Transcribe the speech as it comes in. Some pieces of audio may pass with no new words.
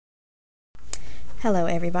Hello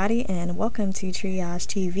everybody and welcome to Triage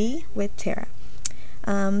TV with Tara.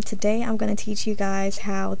 Today I'm going to teach you guys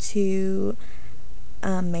how to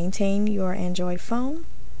maintain your Android phone.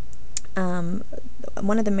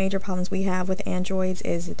 One of the major problems we have with Androids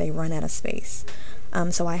is that they run out of space.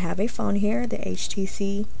 So I have a phone here, the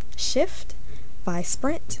HTC Shift by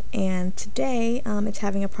Sprint, and today it's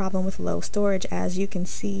having a problem with low storage, as you can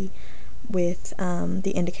see with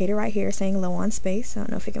the indicator right here saying low on space. I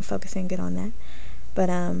don't know if you can focus in good on that. But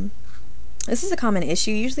this is a common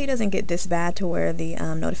issue. Usually it doesn't get this bad to where the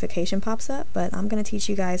notification pops up, but I'm going to teach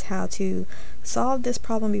you guys how to solve this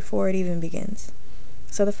problem before it even begins.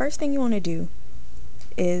 So the first thing you want to do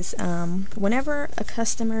is whenever a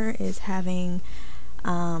customer is having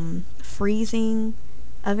freezing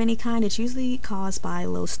of any kind, it's usually caused by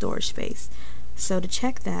low storage space. So to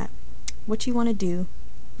check that, what you want to do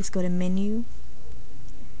is go to Menu,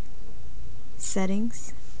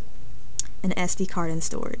 Settings, and SD card and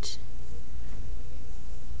storage.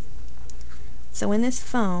 So in this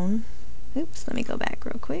phone, let me go back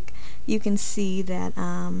real quick, you can see that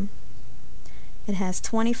it has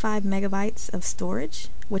 25 megabytes of storage,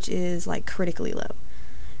 which is like critically low.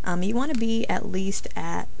 You want to be at least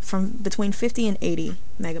at between 50 and 80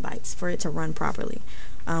 megabytes for it to run properly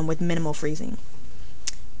with minimal freezing.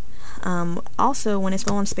 Also, when it's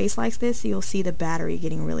low on space like this, you'll see the battery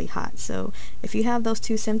getting really hot. So if you have those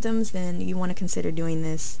two symptoms, then you want to consider doing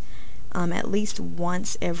this at least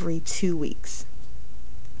once every 2 weeks.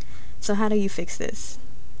 So how do you fix this?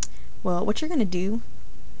 Well, what you're going to do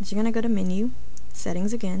is you're going to go to Menu,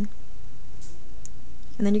 Settings again,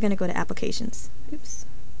 and then you're going to go to Applications.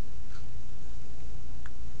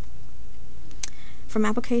 From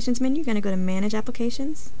Applications menu, you're going to go to Manage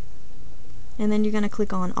Applications, and then you're going to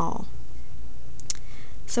click on All.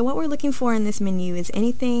 So what we're looking for in this menu is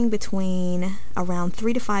anything between around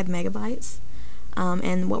 3 to 5 megabytes.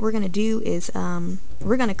 And what we're going to do is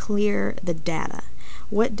we're going to clear the data.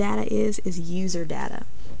 What data is user data.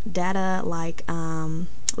 Data like,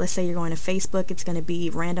 let's say you're going to Facebook, it's going to be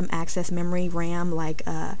random access memory, RAM, like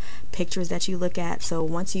pictures that you look at. So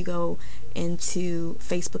once you go into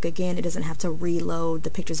Facebook again, it doesn't have to reload the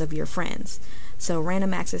pictures of your friends. So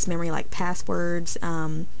random access memory like passwords,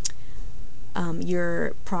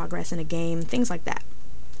 your progress in a game, things like that.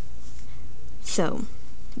 So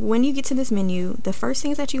when you get to this menu, the first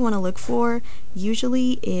things that you want to look for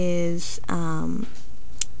usually is the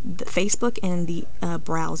Facebook and the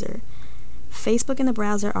browser. Facebook and the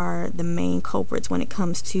browser are the main culprits when it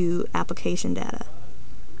comes to application data.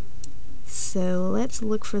 So let's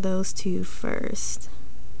look for those two first.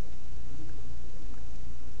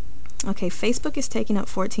 Okay, Facebook is taking up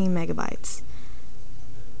 14 megabytes.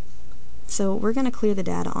 So we're going to clear the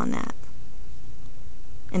data on that.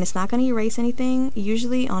 And it's not going to erase anything.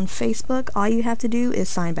 Usually on Facebook, all you have to do is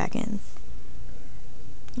sign back in.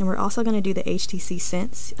 And we're also going to do the HTC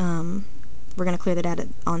Sense. We're going to clear the data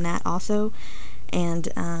on that also. And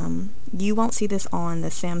you won't see this on the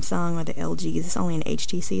Samsung or the LGs. It's only an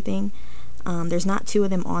HTC thing. There's not two of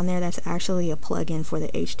them on there. That's actually a plug-in for the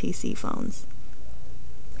HTC phones.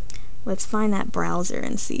 Let's find that browser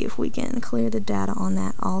and see if we can clear the data on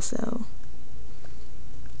that also.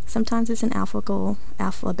 Sometimes it's in alphabetical,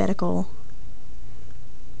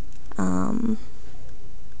 and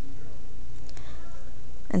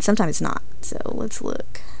sometimes it's not. So let's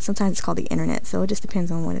look. Sometimes it's called the internet, so it just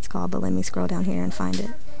depends on what it's called, but let me scroll down here and find it.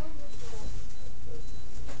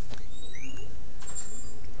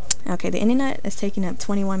 Okay, the internet is taking up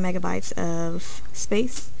 21 megabytes of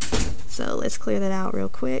space, so let's clear that out real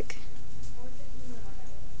quick.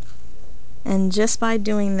 And just by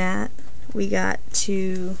doing that, we got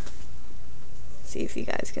to, see if you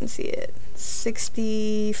guys can see it,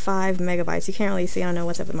 65 megabytes. You can't really see, I don't know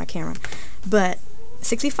what's up with my camera, but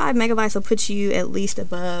 65 megabytes will put you at least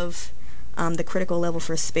above the critical level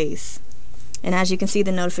for space. And as you can see,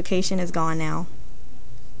 the notification is gone now.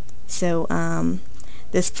 So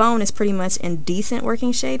this phone is pretty much in decent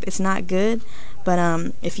working shape. It's not good,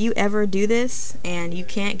 but if you ever do this and you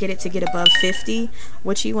can't get it to get above 50,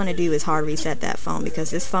 what you want to do is hard reset that phone,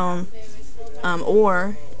 because this phone,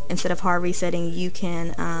 or instead of hard resetting, you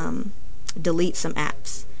can delete some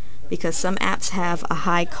apps, because some apps have a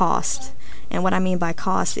high cost. And what I mean by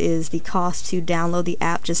cost is the cost to download the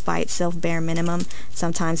app just by itself, bare minimum,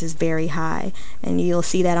 sometimes is very high. And you'll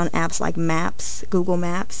see that on apps like Maps, Google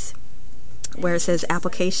Maps, where it says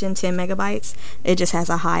application 10 megabytes, it just has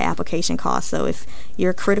a high application cost. So if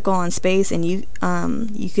you're critical on space and you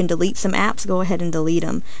can delete some apps, go ahead and delete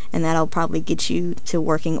them, and that'll probably get you to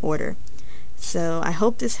working order. So I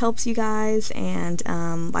hope this helps you guys, and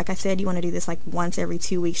like I said, you want to do this like once every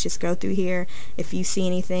 2 weeks. Just go through here. If you see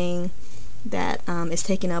anything that is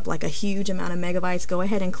taking up like a huge amount of megabytes, go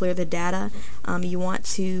ahead and clear the data. You want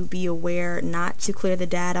to be aware not to clear the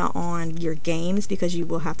data on your games, because you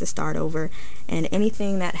will have to start over, and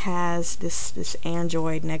anything that has this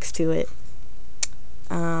Android next to it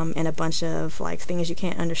and a bunch of like things you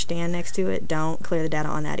can't understand next to it, don't clear the data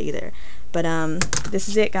on that either. But this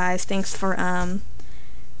is it, guys. Thanks for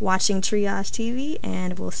watching Triage TV,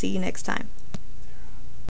 and we'll see you next time.